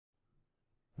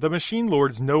The Machine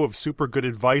Lords know of super good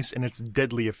advice and its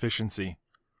deadly efficiency.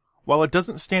 While it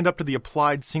doesn't stand up to the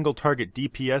applied single-target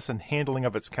DPS and handling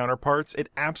of its counterparts, it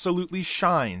absolutely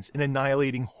shines in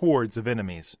annihilating hordes of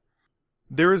enemies.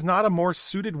 There is not a more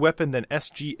suited weapon than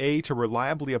SGA to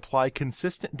reliably apply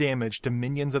consistent damage to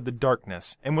minions of the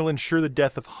darkness and will ensure the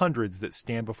death of hundreds that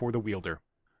stand before the wielder.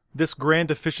 This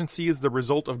grand efficiency is the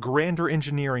result of grander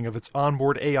engineering of its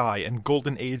onboard AI and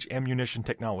Golden Age ammunition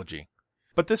technology.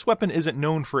 But this weapon isn't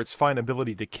known for its fine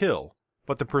ability to kill,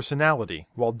 but the personality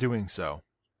while doing so.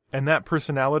 And that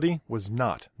personality was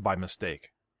not by mistake.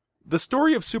 The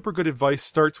story of super good advice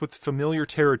starts with familiar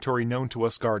territory known to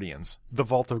us Guardians, the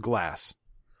Vault of Glass.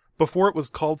 Before it was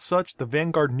called such, the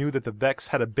Vanguard knew that the Vex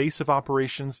had a base of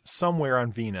operations somewhere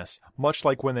on Venus, much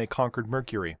like when they conquered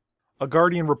Mercury. A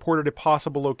Guardian reported a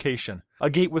possible location, a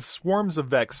gate with swarms of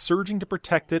Vex surging to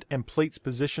protect it and plates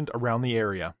positioned around the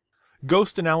area.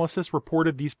 Ghost analysis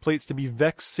reported these plates to be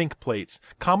Vex sync plates,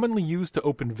 commonly used to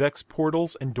open Vex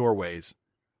portals and doorways.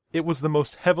 It was the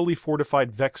most heavily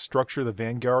fortified Vex structure the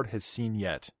Vanguard has seen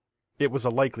yet. It was a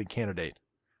likely candidate.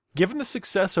 Given the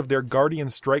success of their Guardian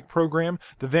Strike program,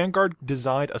 the Vanguard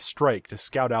designed a strike to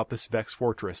scout out this Vex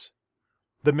fortress.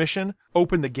 The mission?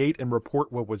 Open the gate and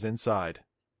report what was inside.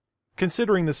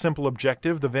 Considering the simple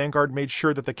objective, the Vanguard made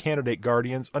sure that the candidate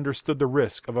Guardians understood the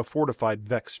risk of a fortified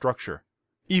Vex structure.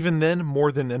 Even then,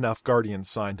 more than enough Guardians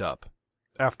signed up.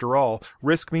 After all,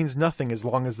 risk means nothing as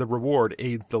long as the reward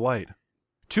aids the light.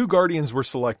 2 Guardians were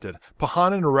selected,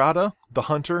 Pahanin Arata, the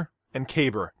Hunter, and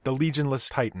Kaber, the Legionless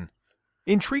Titan.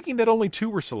 Intriguing that only 2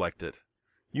 were selected.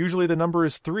 Usually the number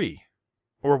is 3.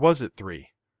 Or was it 3?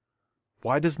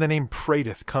 Why does the name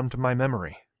Praedyth come to my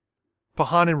memory?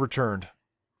 Pahanin returned.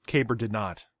 Kaber did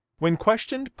not. When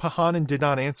questioned, Pahanin did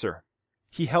not answer.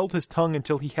 He held his tongue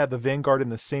until he had the Vanguard in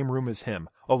the same room as him,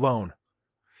 alone.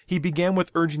 He began with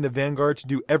urging the Vanguard to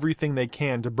do everything they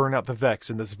can to burn out the Vex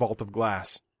in this Vault of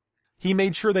Glass. He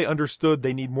made sure they understood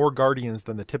they need more Guardians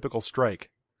than the typical strike.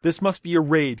 This must be a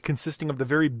raid consisting of the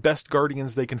very best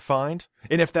Guardians they can find,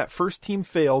 and if that first team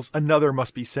fails, another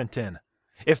must be sent in.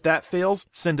 If that fails,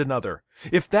 send another.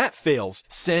 If that fails,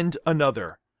 send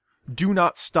another. Do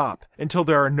not stop until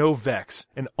there are no Vex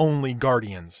and only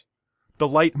Guardians. The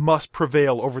light must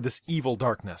prevail over this evil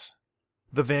darkness.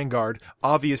 The Vanguard,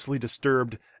 obviously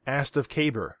disturbed, asked of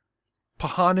Kaber.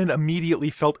 Pahanin immediately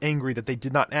felt angry that they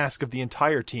did not ask of the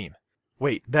entire team.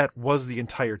 Wait, that was the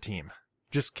entire team.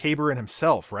 Just Kaber and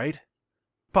himself, right?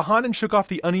 Pahanin shook off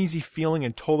the uneasy feeling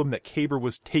and told him that Kaber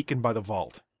was taken by the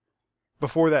vault.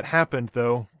 Before that happened,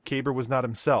 though, Kaber was not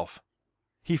himself.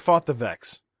 He fought the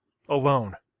Vex.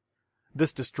 Alone.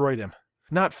 This destroyed him.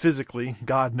 Not physically,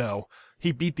 God no.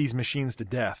 He beat these machines to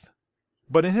death.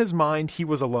 But in his mind, he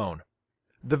was alone.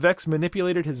 The Vex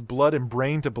manipulated his blood and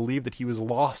brain to believe that he was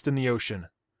lost in the ocean.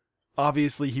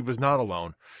 Obviously, he was not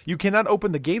alone. You cannot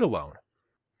open the gate alone.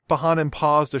 Pahanin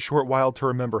paused a short while to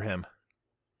remember him.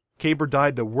 Kaber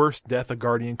died the worst death a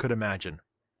Guardian could imagine.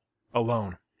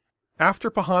 Alone. After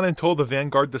Pahanin told the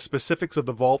Vanguard the specifics of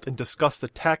the vault and discussed the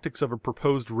tactics of a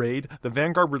proposed raid, the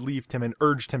Vanguard relieved him and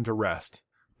urged him to rest.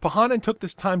 Pahanin took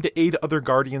this time to aid other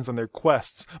Guardians on their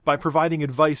quests by providing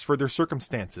advice for their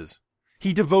circumstances.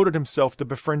 He devoted himself to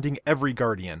befriending every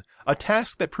Guardian, a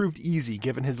task that proved easy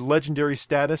given his legendary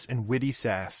status and witty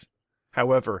sass.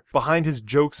 However, behind his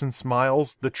jokes and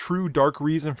smiles, the true dark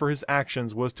reason for his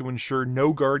actions was to ensure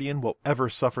no Guardian will ever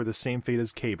suffer the same fate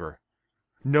as Kaber.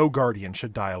 No Guardian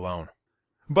should die alone.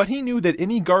 But he knew that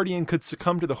any Guardian could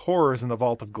succumb to the horrors in the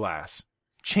Vault of Glass,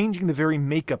 changing the very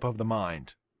makeup of the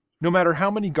mind. No matter how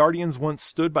many Guardians once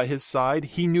stood by his side,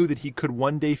 he knew that he could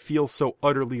one day feel so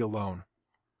utterly alone.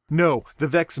 No, the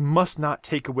Vex must not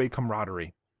take away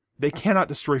camaraderie. They cannot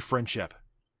destroy friendship.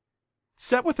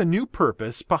 Set with a new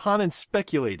purpose, Pahanin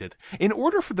speculated. In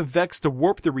order for the Vex to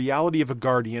warp the reality of a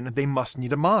Guardian, they must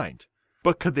need a mind.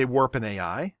 But could they warp an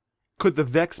AI? Could the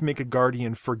Vex make a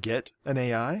Guardian forget an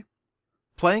AI?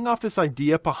 Playing off this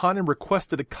idea, Pahanin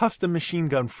requested a custom machine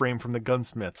gun frame from the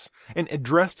gunsmiths, and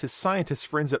addressed his scientist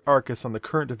friends at Arcus on the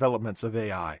current developments of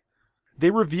AI. They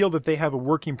reveal that they have a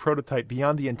working prototype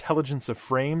beyond the intelligence of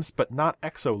frames, but not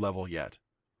exo level yet.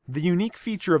 The unique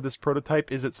feature of this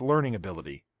prototype is its learning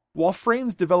ability. While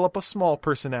frames develop a small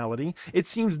personality, it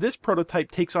seems this prototype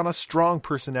takes on a strong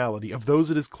personality of those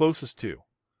it is closest to.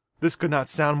 This could not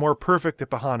sound more perfect to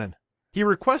Pahanin. He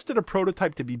requested a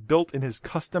prototype to be built in his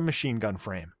custom machine gun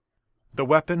frame. The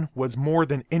weapon was more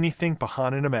than anything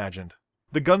Pahanin imagined.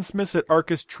 The gunsmiths at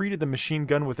Arcus treated the machine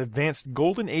gun with advanced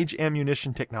Golden Age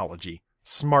ammunition technology,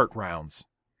 smart rounds.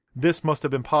 This must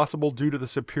have been possible due to the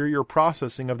superior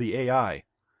processing of the AI.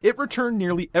 It returned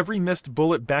nearly every missed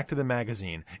bullet back to the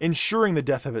magazine, ensuring the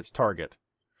death of its target.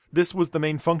 This was the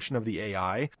main function of the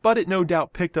AI, but it no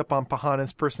doubt picked up on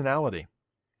Pahanen's personality.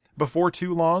 Before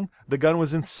too long, the gun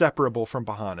was inseparable from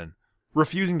Pahanen,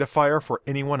 refusing to fire for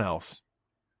anyone else.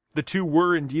 The two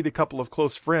were indeed a couple of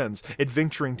close friends,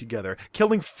 adventuring together,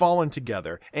 killing Fallen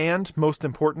together, and, most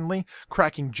importantly,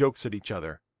 cracking jokes at each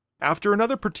other. After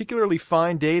another particularly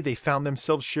fine day, they found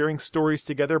themselves sharing stories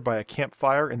together by a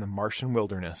campfire in the Martian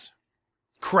wilderness.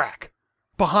 Crack!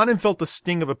 Pahanen felt the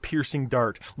sting of a piercing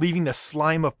dart, leaving the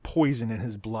slime of poison in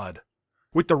his blood.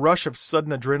 With the rush of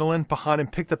sudden adrenaline,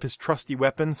 Pahanen picked up his trusty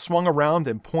weapon, swung around,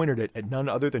 and pointed it at none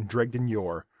other than Dregden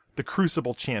Yor, the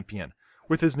Crucible champion,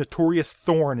 with his notorious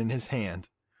thorn in his hand.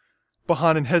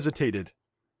 Pahanen hesitated,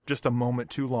 just a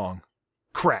moment too long.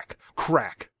 Crack!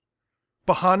 Crack!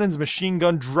 Pahanen's machine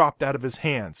gun dropped out of his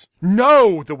hands.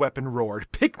 "No!" the weapon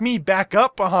roared. "Pick me back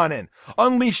up, Pahanen!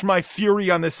 Unleash my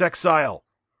fury on this exile!"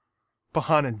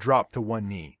 Pahanen dropped to one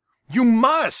knee. "You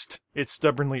must!" it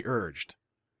stubbornly urged.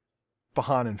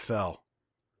 Pahanen fell.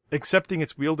 Accepting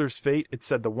its wielder's fate, it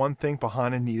said the one thing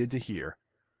Pahanen needed to hear.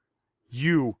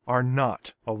 "You are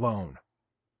not alone."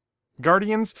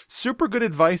 Guardians, super good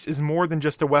advice is more than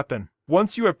just a weapon.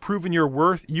 Once you have proven your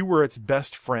worth, you are its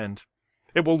best friend.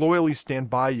 It will loyally stand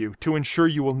by you to ensure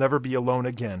you will never be alone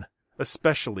again,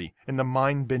 especially in the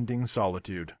mind-bending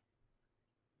solitude.